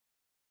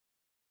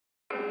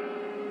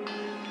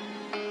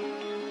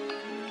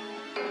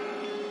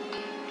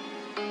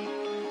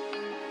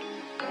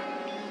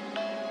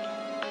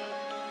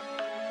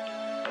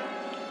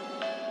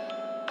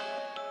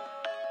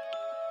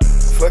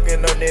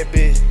fucking on that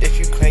bitch that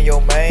you claim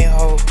your main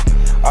hoe.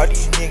 All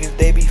these niggas,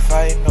 they be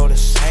fighting on the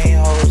same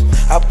hoes.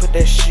 I put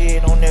that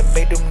shit on that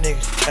make them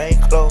niggas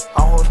change clothes.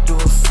 I don't do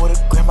it for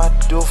the gram, I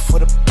do it for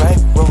the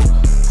bankroll.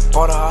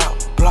 Bought a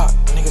hot block,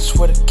 niggas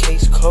swear the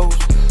case closed.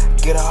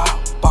 Get a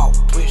hot bought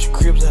rich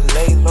cribs and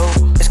lay low.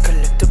 Let's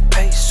collect the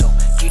peso,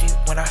 get it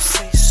when I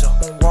say so.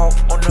 Walk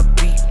on the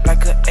beat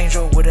like an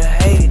angel with a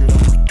halo.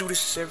 We do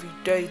this every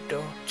day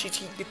though,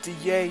 Chichi get the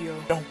yayo.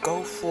 Don't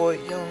go for a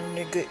young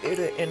nigga,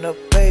 it'll end up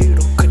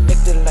fatal.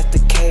 Connected like the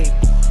cable,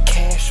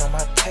 cash on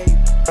my table.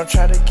 Don't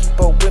try to keep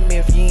up with me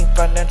if you ain't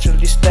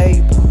financially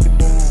stable. We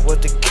moved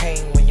with the king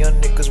when young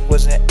niggas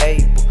wasn't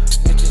able.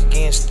 Snitches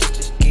getting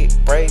stitches, get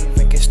brave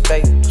and get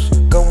staples.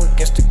 Go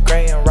against the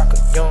grain, rock a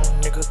young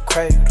nigga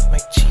cradle.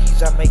 Make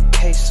cheese, I make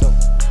queso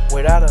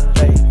without a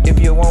lay. If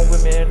you want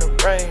with me in the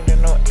rain,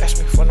 then don't ask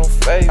me for no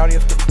favor. All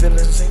if the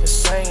feelings ain't the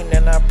same,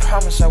 then I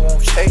promise I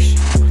won't chase you.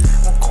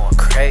 I'm going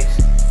crazy.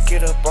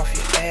 Get up off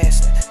your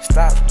ass and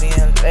stop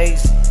being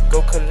lazy.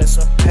 Go collect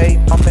some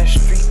payment. I'm that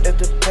street at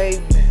the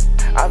pavement.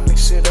 I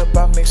mix it up,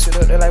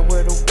 they like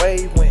where the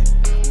wave went.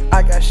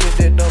 I got shit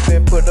that done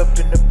been put up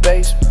in the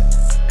basement.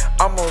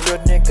 I'm a real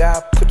nigga,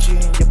 I put you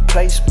in your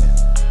placement.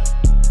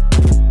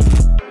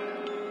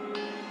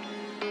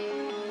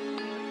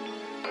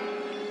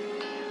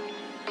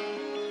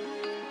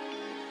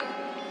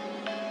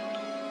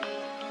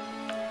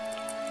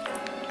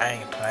 I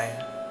ain't playing.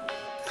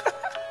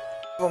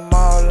 I'm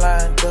all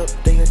lined up,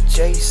 they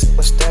adjacent.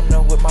 But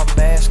stamina with my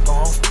mask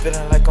on, I'm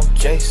feeling like I'm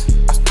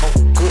Jason. I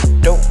smoke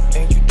good dope,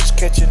 and you just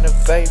catching the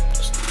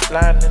vapors.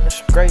 Lying in the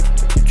scraper,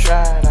 you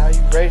tried how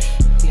you race.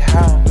 See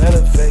how I'm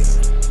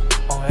elevated,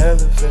 on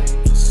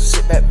elevators.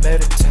 Sit back,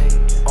 meditate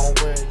on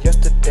where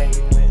yesterday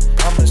went.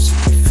 Promise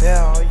if you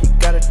fail, all you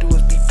gotta do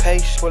is be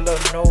patient. Pull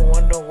up, no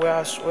wonder where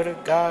I swear to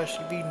God she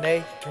be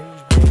naked.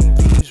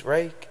 These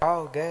rake,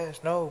 all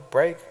gas, no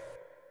break.